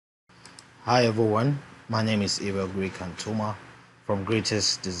Hi everyone, my name is Abel Kantoma from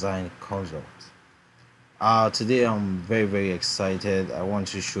Greatest Design Consult. Today I'm very excited. I want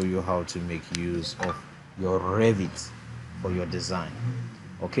to show you how to make use of your Revit for your design.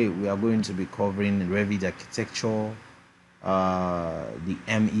 Okay, we are going to be covering Revit architecture, the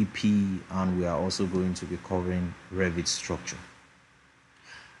MEP, and we are also going to be covering Revit structure.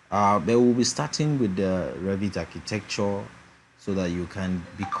 But we'll be starting with the Revit architecture so that you can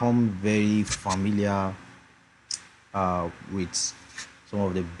become very familiar with some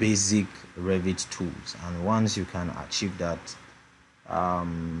of the basic Revit tools, and once you can achieve that,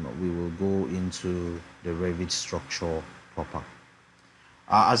 we will go into the Revit structure proper.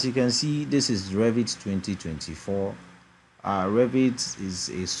 As you can see, this is Revit 2024. Revit is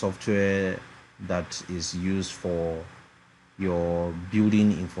a software that is used for your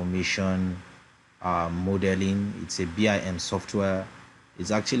building information modeling. It's a BIM software. It's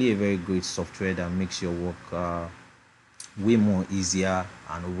actually a very great software that makes your work way more easier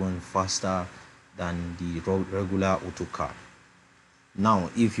and even faster than the regular AutoCAD. Now,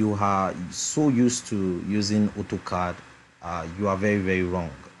 if you are so used to using AutoCAD, you are very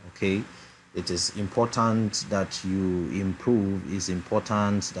wrong. Okay, it is important that you improve. It's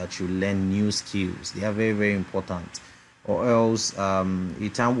important that you learn new skills. They are very important, or else a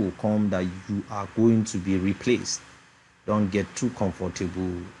time will come that you are going to be replaced. Don't get too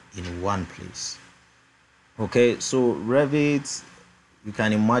comfortable in one place. Okay, so Revit, you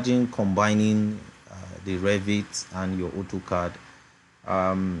can imagine combining the Revit and your AutoCAD.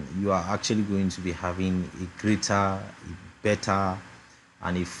 You are actually going to be having a greater, a better,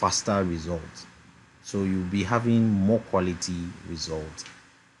 and a faster result. So you'll be having more quality results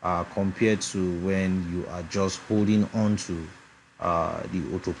compared to when you are just holding on to the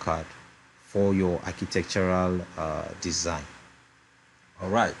AutoCAD for your architectural design. All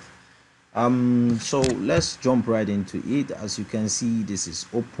right. So let's jump right into it. As you can see, this is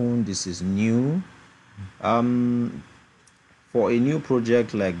open, this is new. For a new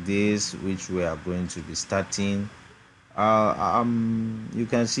project like this, which we are going to be starting, you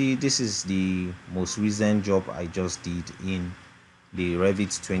can see this is the most recent job I just did in the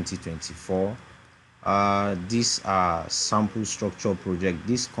Revit 2024. These are sample structure project.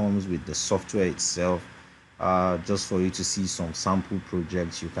 This comes with the software itself, just for you to see some sample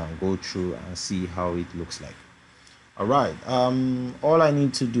projects you can go through and see how it looks like. All right, all I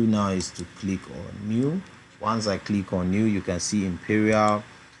need to do now is to click on new. Once I click on new, you can see Imperial.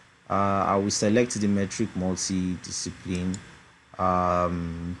 I will select the metric multi-discipline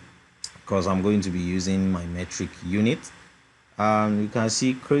because I'm going to be using my metric unit. You can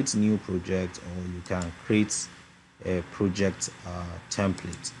see create new project, or you can create a project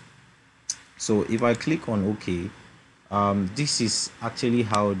template. So if I click on OK, this is actually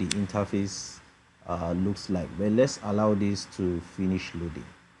how the interface looks like. But let's allow this to finish loading.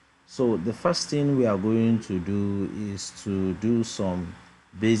 So the first thing we are going to do is to do some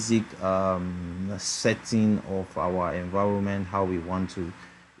basic setting of our environment, how we want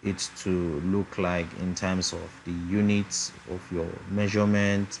it to look like in terms of the units of your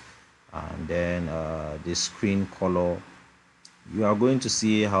measurement, and then the screen color. You are going to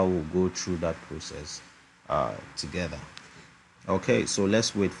see how we'll go through that process together. Okay, so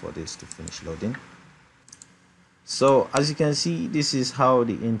let's wait for this to finish loading. So as you can see, this is how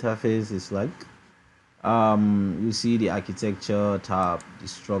the interface is like. You see the architecture tab, the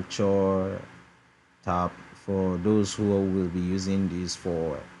structure tab, for those who will be using this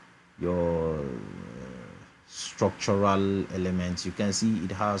for your structural elements. You can see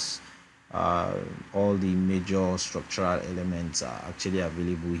it has all the major structural elements are actually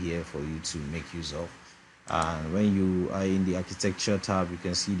available here for you to make use of. And when you are in the architecture tab, you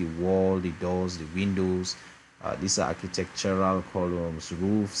can see the wall, the doors, the windows. These are architectural columns,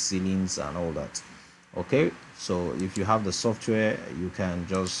 roof, ceilings, and all that. Okay, so if you have the software, you can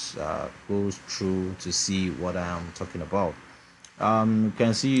just go through to see what I am talking about. You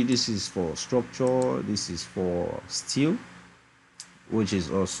can see this is for structure, this is for steel, which is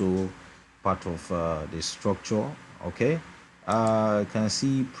also part of the structure. Okay, you can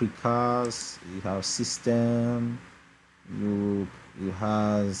see precast, you have system, you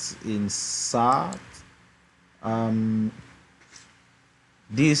has insert.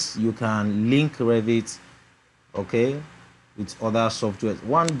 This you can link Revit, okay, with other softwares.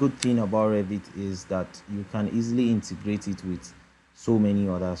 One good thing about Revit is that you can easily integrate it with so many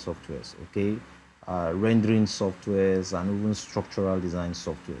other softwares, okay, rendering softwares and even structural design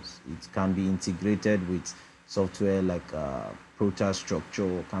softwares. It can be integrated with software like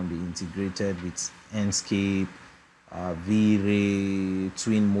Structure, can be integrated with Enscape, V-Ray,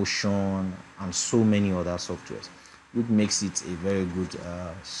 Twin Motion, and so many other softwares, which makes it a very good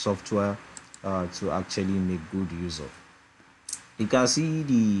software to actually make good use of. You can see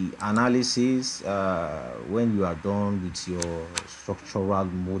the analysis when you are done with your structural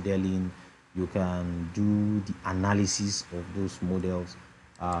modeling. You can do the analysis of those models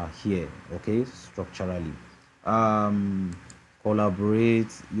here, okay, structurally.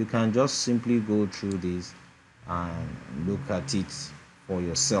 Collaborate, you can just simply go through this and look at it for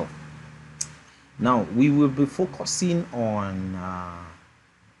yourself. Now we will be focusing on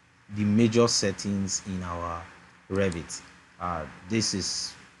the major settings in our Revit.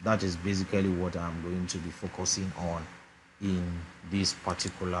 That is basically what I'm going to be focusing on in this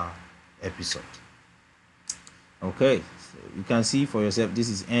particular episode. Okay, so you can see for yourself, this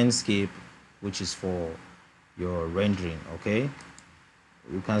is Enscape, which is for your rendering. Okay,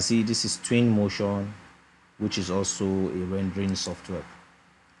 you can see this is Twin Motion, which is also a rendering software.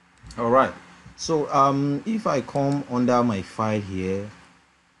 All right, so if I come under my file here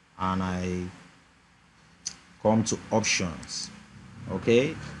and I come to options,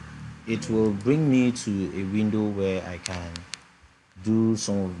 okay, it will bring me to a window where I can do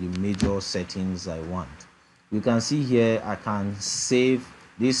some of the major settings I want. You can see here I can save.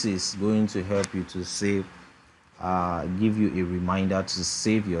 This is going to help you to save, give you a reminder to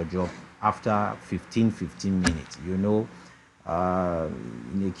save your job after 15 minutes. You know,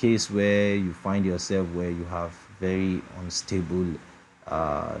 in a case where you find yourself where you have very unstable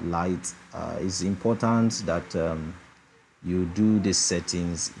light, it's important that you do the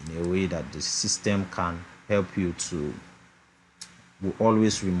settings in a way that the system can help you to, will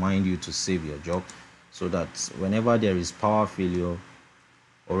always remind you to save your job, so that whenever there is power failure,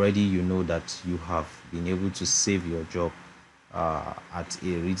 already you know that you have been able to save your job at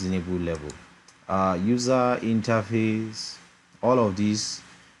a reasonable level. User interface, all of these,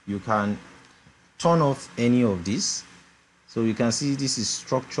 you can turn off any of this. So you can see this is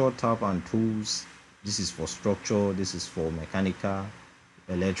structure tab and tools. This is for structure, this is for mechanical,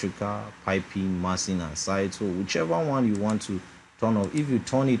 electrical, piping, massing, and site. So whichever one you want to turn off, if you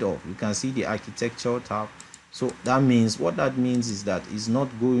turn it off, you can see the architecture tab. So that means, what that means is that it's not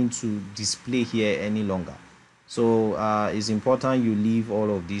going to display here any longer. So it's important you leave all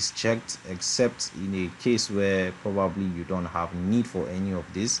of this checked, except in a case where probably you don't have need for any of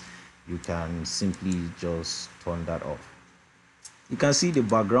this. You can simply just turn that off. You can see the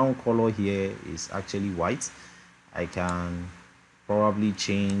background color here is actually white. I can probably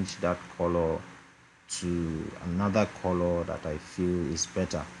change that color to another color that I feel is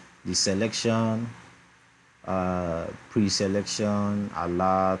better. The selection, pre-selection,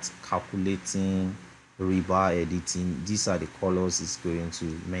 alert, calculating, rebar editing, these are the colors it's going to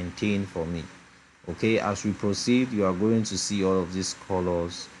maintain for me. Okay, as we proceed, you are going to see all of these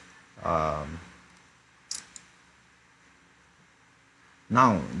colors.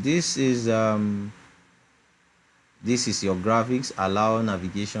 Now this is your graphics. Allow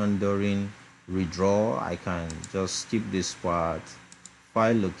navigation during redraw. I can just skip this part.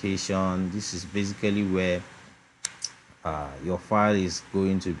 File location, this is basically where your file is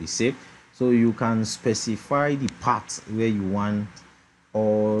going to be saved. So you can specify the path where you want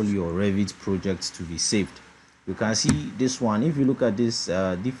all your Revit projects to be saved. You can see this one. If you look at this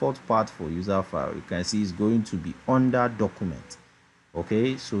default path for user file, you can see it's going to be under document.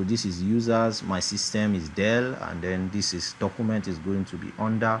 Okay, so this is users, my system is Dell, and then this is document, is going to be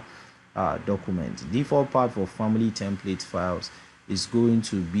under document. Default path for family template files is going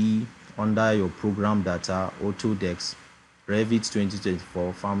to be under your program data, Autodesk Revit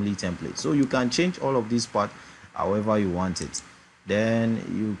 2024 family template. So you can change all of this part however you want it. Then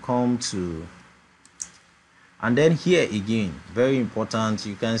you come to, and then here again, very important,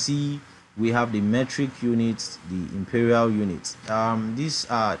 you can see we have the metric units, the imperial units. These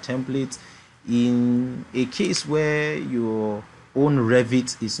are templates in a case where your own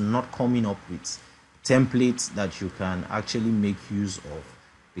Revit is not coming up with templates that you can actually make use of,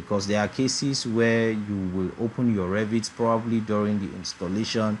 because there are cases where you will open your Revit probably during the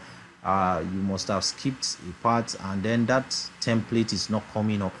installation. You must have skipped a part and then that template is not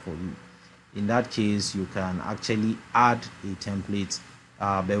coming up for you. In that case, you can actually add a template,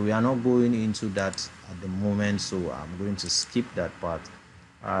 but we are not going into that at the moment, so I'm going to skip that part.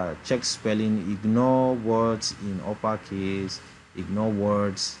 Check spelling, ignore words in uppercase, ignore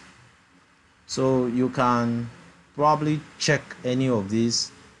words. So you can probably check any of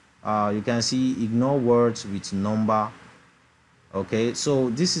these. You can see ignore words with number. Okay, so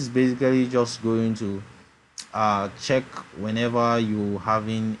this is basically just going to check whenever you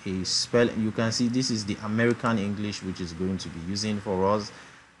having a spell. You can see this is the American English which is going to be using for us,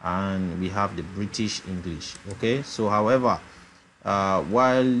 and we have the British English. Okay, so however,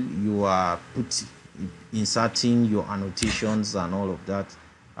 while you are inserting your annotations and all of that,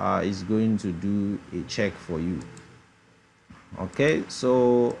 is going to do a check for you. Okay,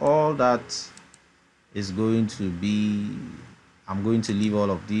 so all that is going to be, I'm going to leave all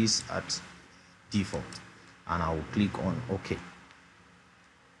of this at default, and I will click on OK.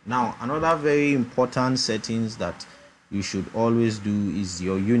 Now another very important settings that you should always do is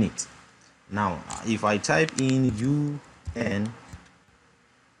your unit. Now if I type in UN,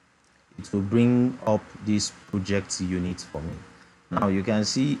 it will bring up this project unit for me. Now you can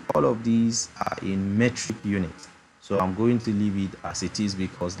see all of these are in metric units, so I'm going to leave it as it is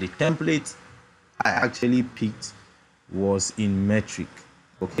because the template I actually picked was in metric.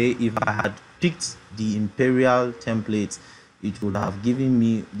 Okay, if I had picked the imperial template, it would have given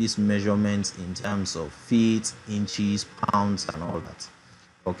me this measurements in terms of feet, inches, pounds and all that.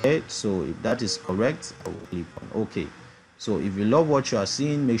 Okay, so if that is correct, I will click on OK. So if you love what you are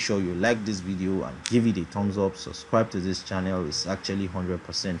seeing, make sure you like this video and give it a thumbs up. Subscribe to this channel. It's actually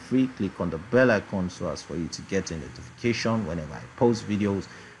 100% free. Click on the bell icon so as for you to get a notification whenever I post videos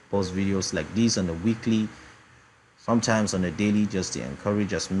like this on a weekly, sometimes on a daily, just to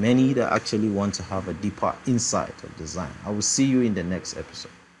encourage as many that actually want to have a deeper insight of design. I will see you in the next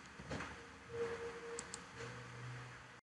episode.